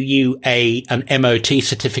issue you an MOT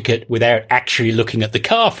certificate without actually looking at the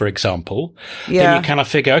car, for example, then you kind of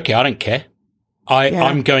figure, okay, I don't care.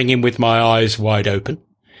 I'm going in with my eyes wide open.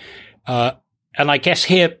 And I guess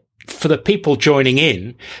here for the people joining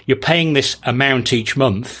in, you're paying this amount each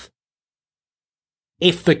month.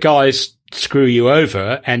 If the guys screw you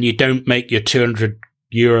over and you don't make your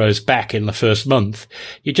 €200 back in the first month,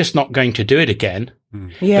 you're just not going to do it again.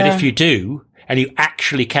 Yeah. But if you do, and you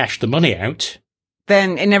actually cash the money out,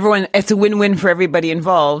 then it's a win-win for everybody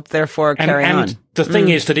involved, therefore carry on. And the thing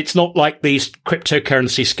is that it's not like these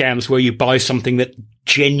cryptocurrency scams where you buy something that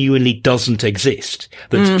genuinely doesn't exist,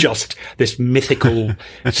 that's just this mythical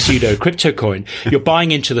pseudo crypto coin. You're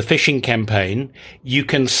buying into the phishing campaign. You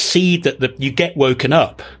can see that you get woken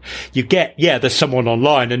up. You get, there's someone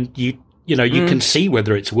online and you can see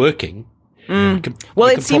whether it's working. Well,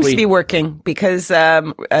 it seems to be working because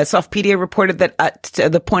Softpedia reported that at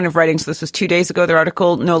the point of writing, so this was 2 days ago, their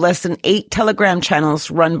article, no less than 8 Telegram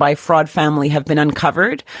channels run by Fraud Family have been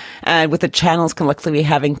uncovered, with the channels collectively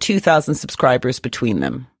having 2,000 subscribers between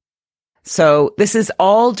them. So this is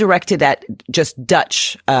all directed at just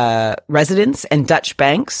Dutch residents and Dutch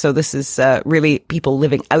banks. So this is really people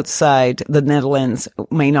living outside the Netherlands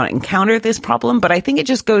may not encounter this problem, but I think it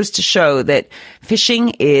just goes to show that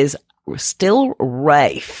phishing is still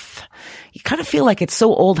rife. You kind of feel like it's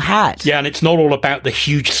so old hat. Yeah, and it's not all about the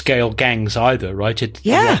huge scale gangs either, right?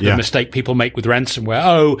 The mistake people make with ransomware.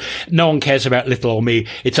 Oh, no one cares about little old me.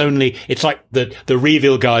 It's like the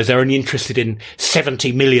Reveal guys, they're only interested in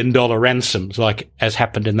 $70 million ransoms, like as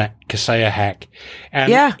happened in that Kaseya hack.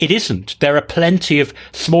 And it isn't. There are plenty of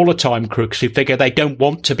smaller time crooks who figure they don't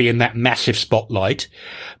want to be in that massive spotlight.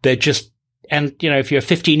 They're just, and if you're a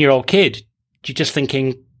 15-year-old kid, You're just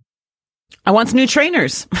thinking, I want some new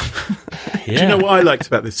trainers. yeah. Do you know what I liked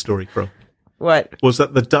about this story, Carol? What? Was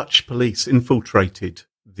that the Dutch police infiltrated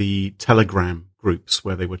the Telegram groups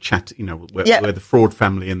where they were chatting, where the fraud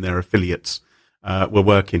family and their affiliates were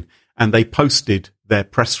working. And they posted their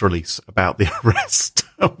press release about the arrest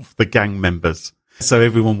of the gang members. So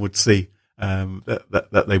everyone would see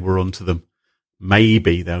that they were onto them.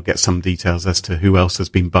 Maybe they'll get some details as to who else has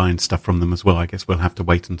been buying stuff from them as well. I guess we'll have to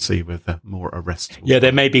wait and see whether more arrests. Yeah,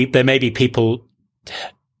 there may be people,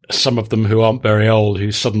 some of them who aren't very old,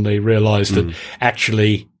 who suddenly realise that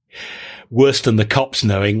actually, worse than the cops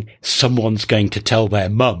knowing, someone's going to tell their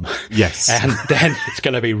mum. Yes. And then it's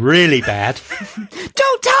going to be really bad.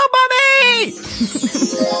 Don't tell Mummy!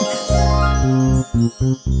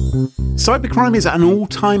 Cybercrime is at an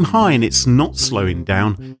all-time high and it's not slowing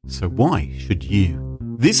down, so why should you?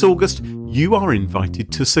 This August, you are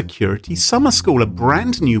invited to Security Summer School, a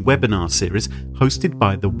brand new webinar series hosted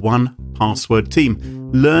by the 1Password team.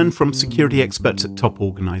 Learn from security experts at top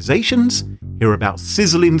organisations, hear about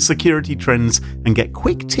sizzling security trends, and get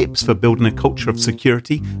quick tips for building a culture of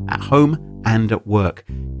security at home and at work.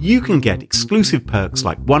 You can get exclusive perks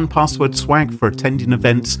like 1Password swag for attending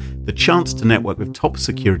events, the chance to network with top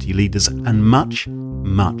security leaders, and much,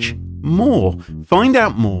 much more. Find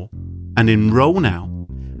out more and enroll now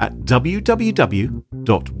at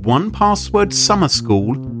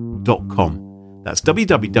www.onepasswordsummerschool.com. That's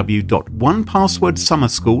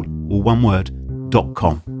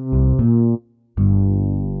www.onepasswordsummerschool.com.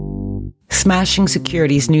 Smashing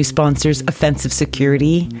Security's new sponsors, Offensive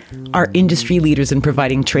Security, are industry leaders in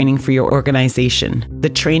providing training for your organization. The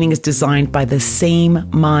training is designed by the same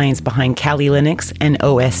minds behind Kali Linux and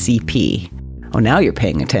OSCP. Oh, now you're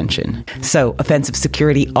paying attention. So, Offensive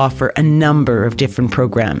Security offer a number of different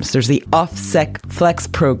programs. There's the OffSec Flex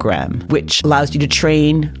program, which allows you to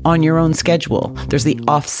train on your own schedule. There's the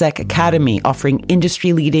OffSec Academy, offering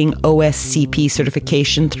industry-leading OSCP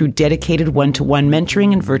certification through dedicated one-to-one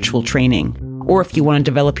mentoring and virtual training. Or if you want to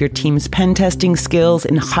develop your team's pen testing skills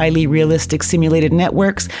in highly realistic simulated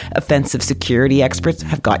networks, Offensive Security experts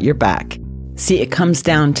have got your back. See, it comes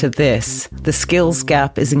down to this. The skills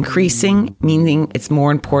gap is increasing, meaning it's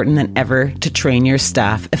more important than ever to train your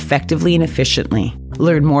staff effectively and efficiently.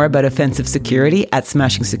 Learn more about Offensive Security at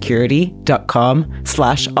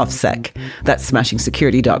smashingsecurity.com/offsec. That's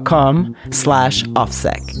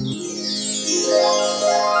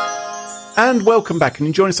smashingsecurity.com/offsec. And welcome back,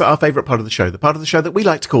 and join us at our favourite part of the show, the part of the show that we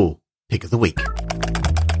like to call Pick of the Week.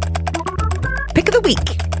 Pick of the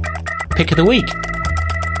Week. Pick of the week.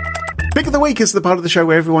 Pick of the Week is the part of the show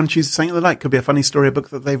where everyone chooses something they like. Could be a funny story, a book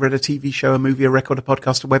that they've read, a TV show, a movie, a record, a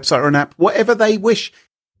podcast, a website, or an app, whatever they wish.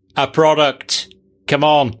 A product. Come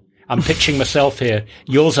on. I'm pitching myself here.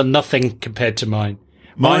 Yours are nothing compared to mine.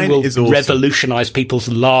 Mine will is awesome. revolutionise people's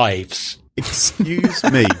lives. Excuse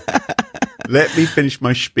me. Let me finish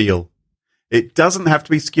my spiel. It doesn't have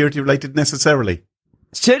to be security related necessarily.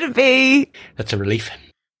 Should it be? That's a relief.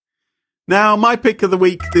 Now, my pick of the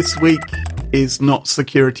week this week is not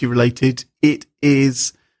security related. It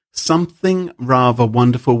is something rather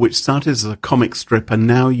wonderful, which started as a comic strip and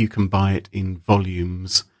now you can buy it in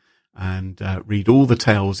volumes and read all the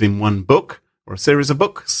tales in one book or a series of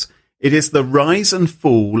books. It is The Rise and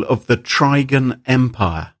Fall of the Trigon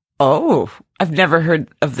Empire. Oh, I've never heard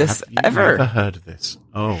of this ever. Never heard of this.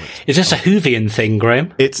 Oh, is this a Whovian thing,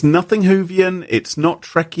 Graham? It's nothing Whovian. It's not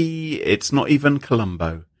Trekkie. It's not even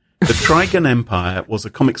Columbo. The Trigon Empire was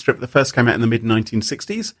a comic strip that first came out in the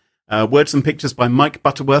mid-1960s. Words and pictures by Mike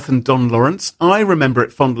Butterworth and Don Lawrence. I remember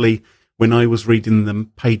it fondly when I was reading the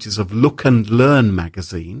pages of Look and Learn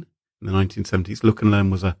magazine in the 1970s. Look and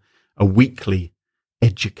Learn was a weekly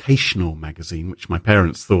educational magazine, which my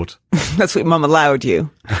parents thought. That's what Mum allowed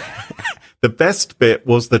you. The best bit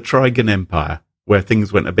was the Trigon Empire, where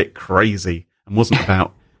things went a bit crazy and wasn't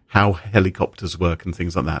about how helicopters work and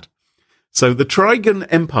things like that. So the Trigon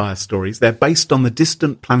Empire stories, they're based on the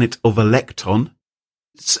distant planet of Electon.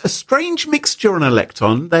 It's a strange mixture on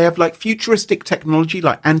Electon. They have like futuristic technology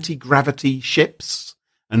like anti-gravity ships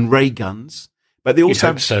and ray guns. But they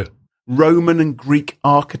also have Roman and Greek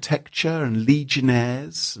architecture and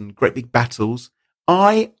legionnaires and great big battles.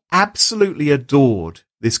 I absolutely adored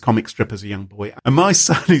this comic strip as a young boy. And my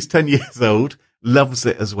son, who's 10 years old, loves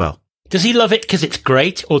it as well. Does he love it because it's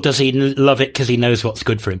great, or does he love it because he knows what's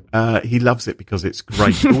good for him? He loves it because it's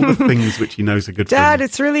great. All the things which he knows are good for him. Dad,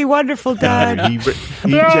 it's really wonderful, Dad. He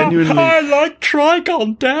genuinely... I like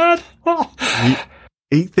Trigon, Dad.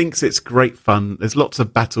 He thinks it's great fun. There's lots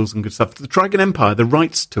of battles and good stuff. The Trigon Empire, the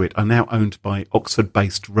rights to it are now owned by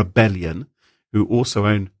Oxford-based Rebellion, who also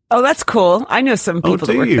own Oh, that's cool. I know some people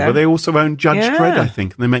that work there. Well, they also own Judge Dredd, I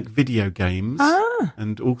think, and they make video games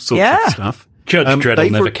and all sorts of stuff. Judge Dredd will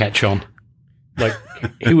never catch on. Like,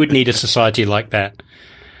 who would need a society like that?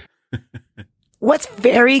 What's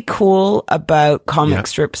very cool about comic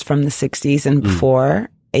strips from the 60s and before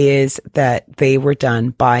is that they were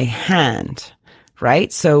done by hand,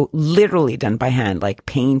 right? So literally done by hand, like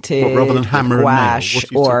painted, rather than hammer gouache,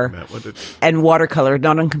 and watercolor,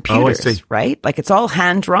 not on computers, right? Like it's all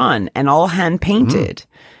hand drawn and all hand painted.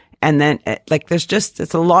 And then like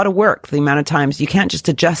it's a lot of work. The amount of times you can't just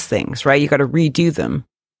adjust things, right? You got to redo them.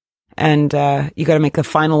 And you got to make the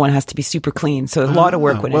final one has to be super clean. So a lot of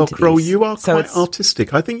work went into Kroll, these. you are quite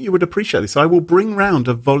artistic. I think you would appreciate this. I will bring round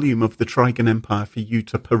a volume of the Trigon Empire for you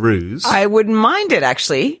to peruse. I wouldn't mind it,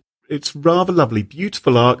 actually. It's rather lovely.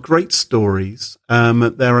 Beautiful art, great stories.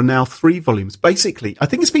 There are now 3 volumes. Basically, I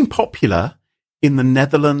think it's been popular in the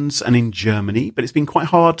Netherlands and in Germany, but it's been quite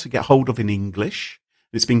hard to get hold of in English.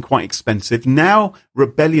 It's been quite expensive. Now,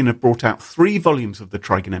 Rebellion have brought out 3 volumes of the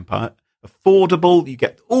Trigon Empire. Affordable. You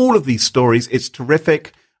get all of these stories. It's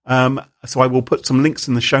terrific. So I will put some links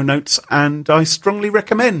in the show notes, and I strongly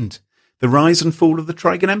recommend The Rise and Fall of the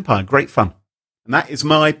Trigon Empire. Great fun. And that is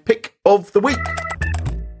my pick of the week.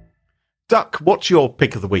 Duck, what's your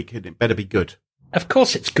pick of the week? It better be good. Of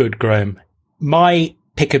course it's good, Graham. My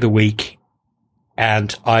pick of the week,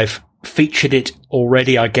 and I've featured it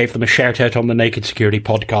already. I gave them a shout out on the Naked Security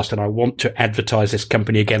podcast, and I want to advertise this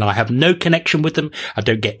company again. I have no connection with them. I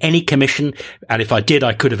don't get any commission. And if I did,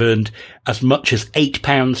 I could have earned as much as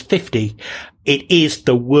 £8.50. It is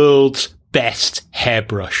the world's best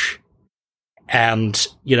hairbrush. And,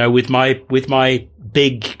 you know, with my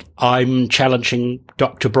big, I'm challenging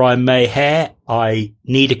Dr. Brian May hair, I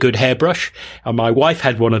need a good hairbrush. And my wife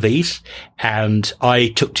had one of these, and I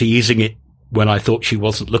took to using it when I thought she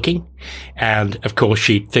wasn't looking. And of course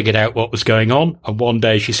she figured out what was going on. And one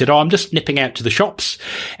day she said, I'm just nipping out to the shops.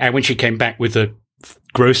 And when she came back with the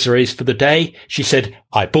groceries for the day, she said,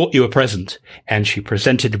 I bought you a present. And she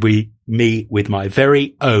presented me with my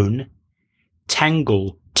very own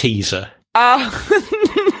Tangle Teaser. Oh.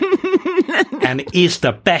 And it is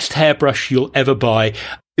the best hairbrush you'll ever buy.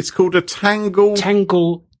 It's called a Tangle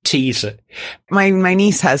Teaser. My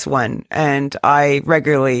niece has one, and I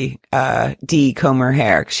regularly decomb her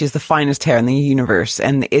hair. She has the finest hair in the universe,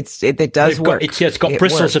 and it does work. It's got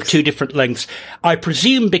bristles of 2 different lengths. I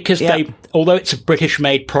presume because although it's a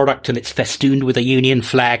British-made product and it's festooned with a Union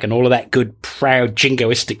flag and all of that good, proud,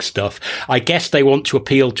 jingoistic stuff, I guess they want to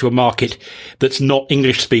appeal to a market that's not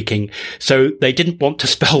English-speaking. So they didn't want to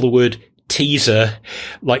spell the word teaser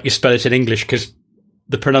like you spell it in English, because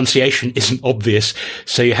the pronunciation isn't obvious.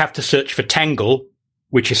 So you have to search for Tangle,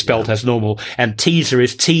 which is spelled as normal, and teaser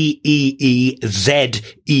is Teeezer.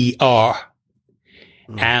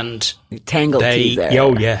 And Tangle teaser.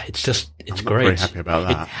 Oh yeah, it's I'm great. Very happy about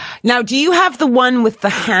that. Now, do you have the one with the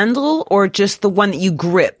handle or just the one that you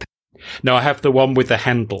grip? No, I have the one with the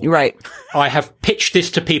handle. Right. I have pitched this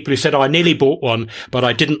to people who said, I nearly bought one, but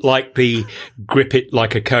I didn't like the grip it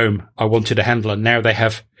like a comb. I wanted a handle, and now they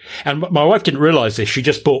have. And my wife didn't realize this. She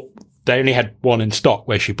just they only had one in stock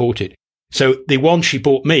where she bought it. So the one she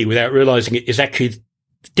bought me, without realizing it, is actually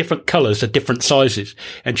different colors at different sizes.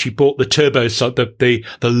 And she bought the turbo, the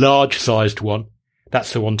large sized one.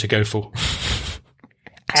 That's the one to go for.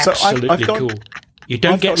 Absolutely cool. You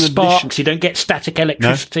don't get sparks. You don't get static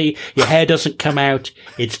electricity. No. Your hair doesn't come out.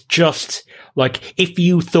 It's just like, if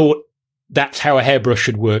you thought that's how a hairbrush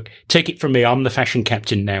should work, take it from me. I'm the fashion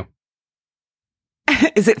captain now.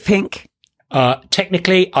 Is it pink?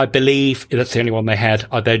 Technically, I believe that's the only one they had.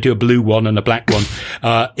 They do a blue one and a black one.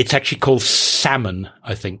 It's actually called salmon,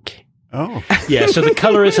 I think. Oh. Yeah, so the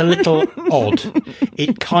colour is a little odd.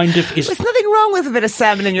 It kind of is. There's nothing wrong with a bit of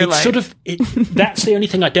salmon in your life. That's the only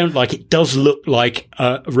thing I don't like. It does look like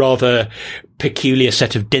a rather peculiar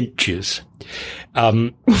set of dentures.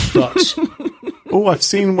 But. Oh, I've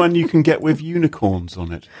seen one you can get with unicorns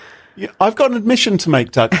on it. Yeah, I've got an admission to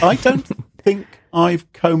make, Doug. I don't think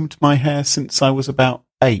I've combed my hair since I was about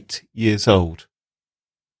 8 years old.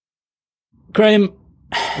 Graham.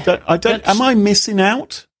 I don't. Am I missing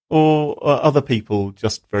out? Or are other people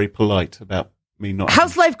just very polite about me not?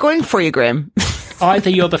 How's life going for you, Graham? Either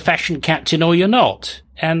you're the fashion captain or you're not.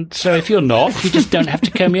 And so if you're not, you just don't have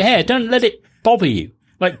to comb your hair. Don't let it bother you.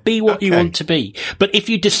 Like, be what you want to be. But if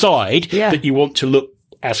you decide that you want to look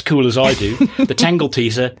as cool as I do, the Tangle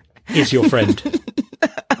Teaser is your friend.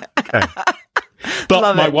 Okay.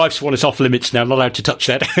 But my wife's one is off limits now. I'm not allowed to touch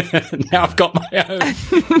that. Now I've got my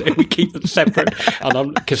own. We keep them separate.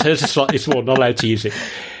 And because hers is slightly small, I'm not allowed to use it.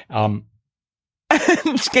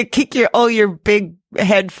 Just gonna kick all your big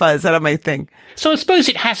head fuzz out of my thing. So I suppose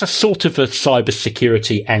it has a sort of a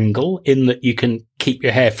cybersecurity angle in that you can keep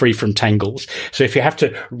your hair free from tangles. So if you have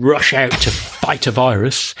to rush out to fight a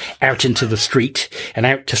virus out into the street and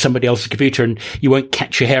out to somebody else's computer, and you won't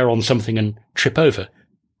catch your hair on something and trip over,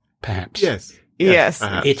 perhaps. Yes. Yes.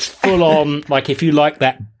 It's full on, like if you like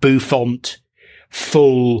that bouffant,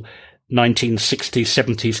 full 1960s,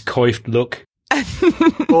 70s coiffed look.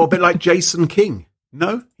 Or a bit like Jason King.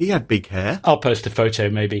 No, he had big hair. I'll post a photo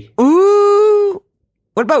maybe. Ooh.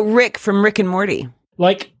 What about Rick from Rick and Morty?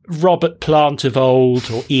 Like Robert Plant of old,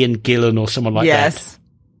 or Ian Gillan or someone like that.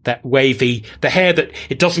 That wavy, the hair that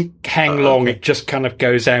it doesn't hang long, it just kind of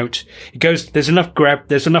goes out. It goes, there's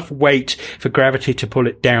enough weight for gravity to pull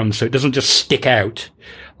it down, so it doesn't just stick out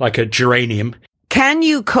like a geranium. Can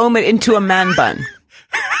you comb it into a man bun?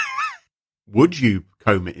 Would you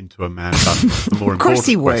comb it into a man bun? That's the more Of course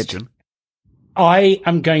he would. question. I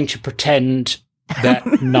am going to pretend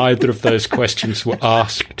that neither of those questions were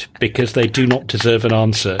asked because they do not deserve an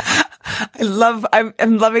answer.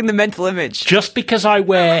 I'm loving the mental image. Just because I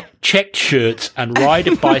wear checked shirts and ride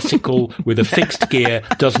a bicycle with a fixed gear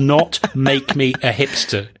does not make me a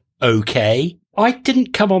hipster, okay? I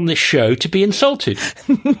didn't come on this show to be insulted.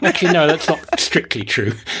 Actually, no, that's not strictly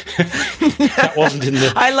true. That wasn't in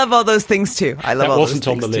the... I love all those things too. That wasn't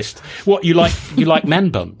on the list. What, you like man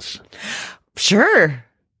buns? Sure.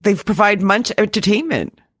 They provide much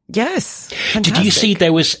entertainment. Yes. Fantastic. Did you see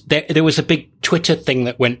there was a big Twitter thing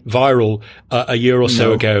that went viral a year or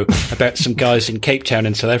so ago about some guys in Cape Town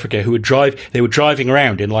in South Africa who were driving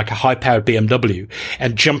around in like a high-powered BMW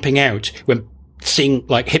and jumping out when seeing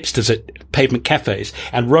like hipsters at pavement cafes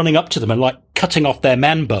and running up to them and like cutting off their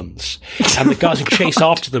man buns. And the guys would chase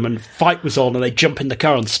after them and fight was on and they jump in the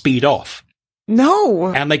car and speed off. No.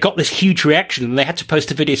 And they got this huge reaction and they had to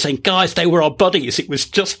post a video saying, guys, they were our buddies. It was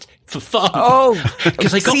just for fun. Oh,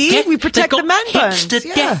 because they got we protect the man buns.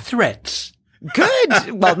 Hipster death threats.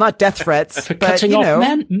 Good. Well, not death threats. For but, cutting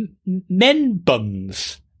off men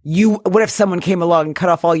buns. What if someone came along and cut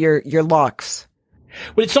off all your locks?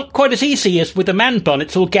 Well, it's not quite as easy as with a man bun.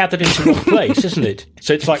 It's all gathered into one place, isn't it?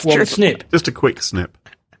 So it's like one snip. Just a quick snip.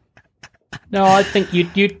 No, I think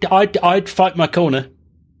I'd fight my corner.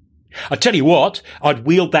 I tell you what, I'd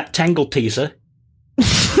wield that tangle teaser,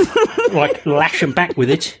 like lash 'em back with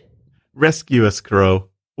it. Rescue us, Crow.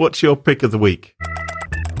 What's your pick of the week?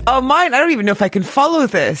 Oh, mine, I don't even know if I can follow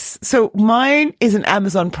this. So mine is an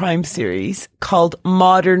Amazon Prime series called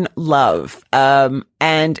Modern Love.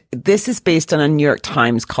 And this is based on a New York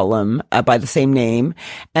Times column by the same name.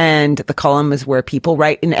 And the column is where people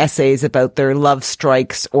write in essays about their love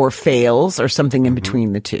strikes or fails or something in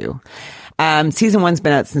between the two. Season 1's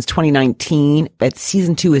been out since 2019, but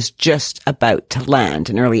season 2 is just about to land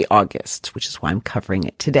in early August, which is why I'm covering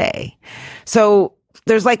it today. So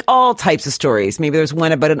there's like all types of stories. Maybe there's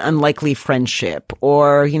one about an unlikely friendship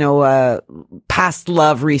or, past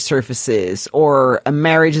love resurfaces or a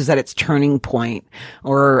marriage is at its turning point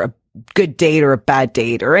or a good date or a bad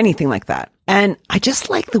date or anything like that. And I just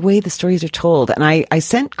like the way the stories are told. And I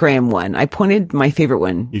sent Graham one. I pointed my favorite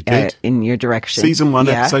one in your direction. Season 1,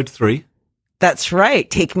 episode 3. That's right.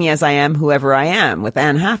 Take Me As I Am, Whoever I Am with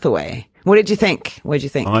Anne Hathaway. What did you think?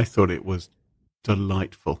 I thought it was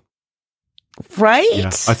delightful. Right? Yeah,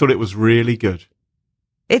 I thought it was really good.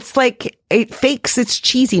 It's like it fakes its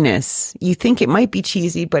cheesiness. You think it might be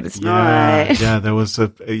cheesy, but it's not. Yeah, there was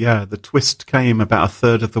the twist came about a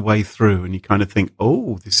third of the way through and you kind of think,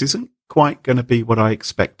 oh, this isn't quite going to be what I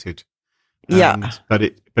expected. But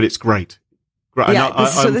it's great. Yeah,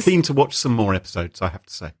 I'm keen to watch some more episodes, I have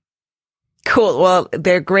to say. Cool. Well,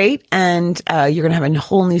 they're great, and you're going to have a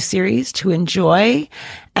whole new series to enjoy.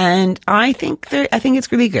 And I think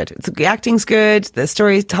it's really good. The acting's good, the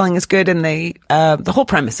storytelling is good, and the whole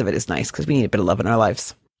premise of it is nice because we need a bit of love in our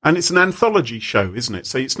lives. And it's an anthology show, isn't it?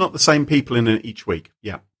 So it's not the same people in it each week.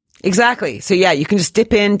 Yeah. Exactly. So yeah, you can just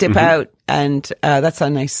dip in, dip out, and that's a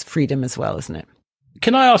nice freedom as well, isn't it?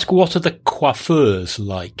 Can I ask, what are the coiffeurs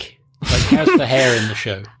like? Like, how's the hair in the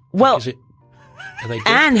show? Well,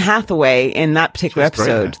 Anne Hathaway in that particular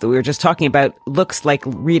episode that we were just talking about looks like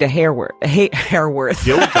Rita Hayworth.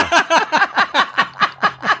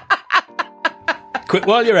 Quit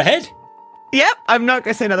while you're ahead. Yep, I'm not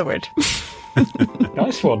going to say another word.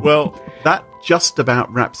 Nice one. Well, that just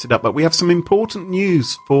about wraps it up, but we have some important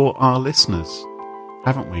news for our listeners,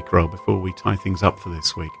 haven't we, Crow, before we tie things up for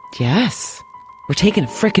this week? Yes. We're taking a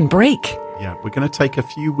frickin' break. Yeah, we're going to take a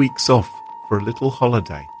few weeks off for a little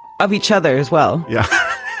holiday. Of each other as well. Yeah,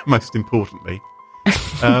 most importantly.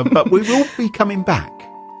 But we will be coming back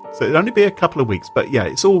So it'll only be a couple of weeks. But yeah,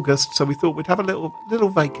 it's August, so we thought we'd have a little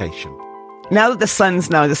vacation. Now that the sun's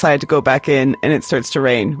now decided to go back in and it starts to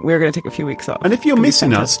rain, we're going to take a few weeks off. And if you're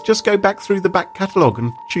missing us, just go back through the back catalogue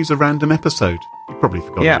and choose a random episode. You've probably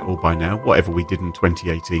forgotten it all by now, whatever we did in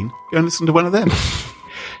 2018. Go and listen to one of them.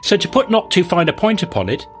 So to put not too fine a point upon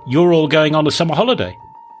it, you're all going on a summer holiday.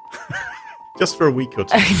 Just for a week or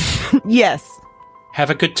two. Yes. Have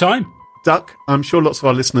a good time. Duck, I'm sure lots of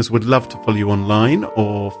our listeners would love to follow you online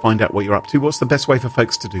or find out what you're up to. What's the best way for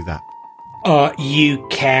folks to do that? You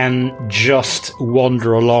can just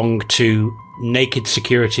wander along to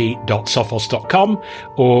nakedsecurity.sophos.com,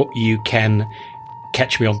 or you can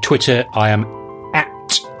catch me on Twitter. I am at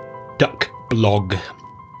duckblog.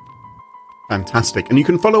 Fantastic. And you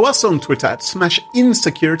can follow us on Twitter at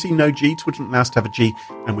SmashInSecurity. No G, Twitter doesn't allow us to have a G.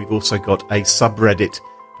 And we've also got a subreddit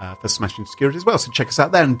for Smashing Security as well. So check us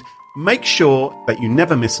out there. And make sure that you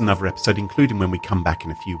never miss another episode, including when we come back in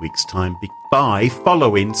a few weeks' time, by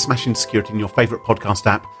following Smashing Security in your favourite podcast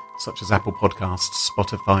app, such as Apple Podcasts,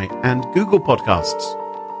 Spotify, and Google Podcasts.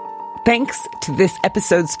 Thanks to this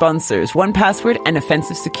episode's sponsors, 1Password and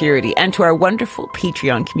Offensive Security, and to our wonderful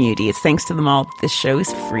Patreon community. It's thanks to them all that this show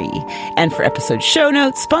is free. And for episode show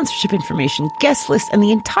notes, sponsorship information, guest list, and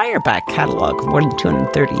the entire back catalog of more than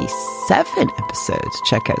 237 episodes,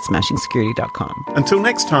 check out SmashingSecurity.com. Until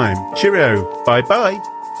next time, cheerio. Bye-bye.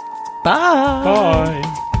 Bye. Bye.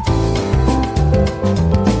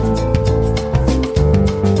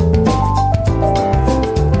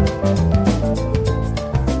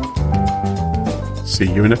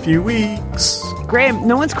 See you in a few weeks. Graham,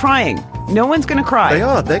 no one's crying. No one's going to cry. They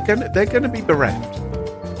are. They're going to be bereft.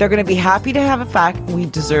 They're going to be happy to have a fact. We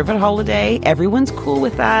deserve a holiday. Everyone's cool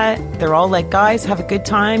with that. They're all like, guys, have a good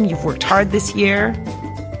time. You've worked hard this year.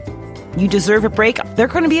 You deserve a break. They're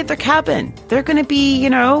going to be at their cabin. They're going to be,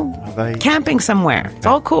 camping somewhere. It's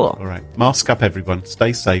all cool. All right. Mask up, everyone.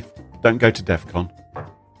 Stay safe. Don't go to DEF CON.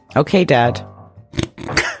 Okay, Dad.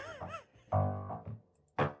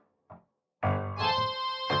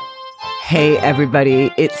 Hey,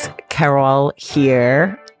 everybody. It's Carol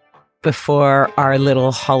here. Before our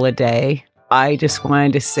little holiday, I just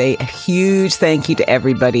wanted to say a huge thank you to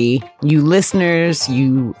everybody. You listeners,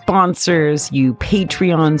 you sponsors, you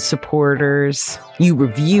Patreon supporters, you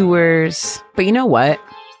reviewers. But you know what?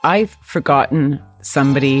 I've forgotten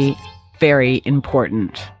somebody very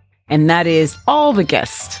important. And that is all the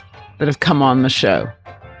guests that have come on the show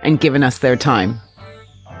and given us their time.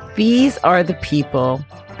 These are the people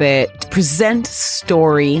that present a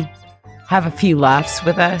story, have a few laughs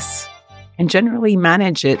with us, and generally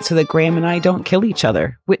manage it so that Graham and I don't kill each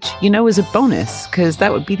other, which, is a bonus, because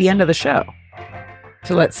that would be the end of the show.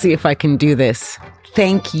 So let's see if I can do this.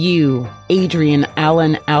 Thank you, Adrian,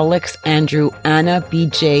 Alan, Alex, Andrew, Anna,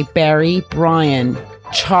 BJ, Barry, Brian,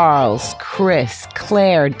 Charles, Chris,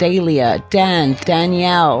 Claire, Dahlia, Dan,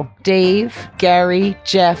 Danielle, Dave, Gary,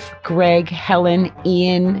 Jeff, Greg, Helen,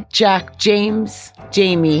 Ian, Jack, James,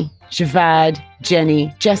 Jamie, Javad,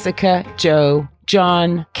 Jenny, Jessica, Joe,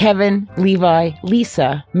 John, Kevin, Levi,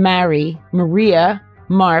 Lisa, Mary, Maria,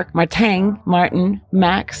 Mark, Martang, Martin,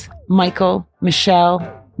 Max, Michael, Michelle,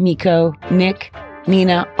 Miko, Nick,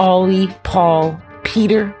 Nina, Ollie, Paul,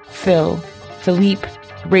 Peter, Phil, Philippe,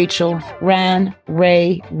 Rachel, Ran,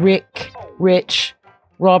 Ray, Rick, Rich,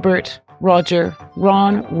 Robert, Roger,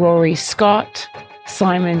 Ron, Rory, Scott,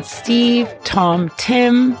 Simon, Steve, Tom,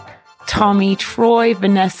 Tim, Tommy, Troy,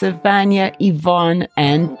 Vanessa, Vanya, Yvonne,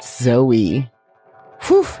 and Zoe.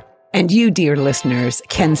 Whew. And you, dear listeners,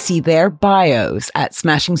 can see their bios at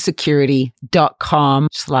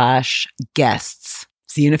smashingsecurity.com/guests.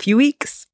 See you in a few weeks.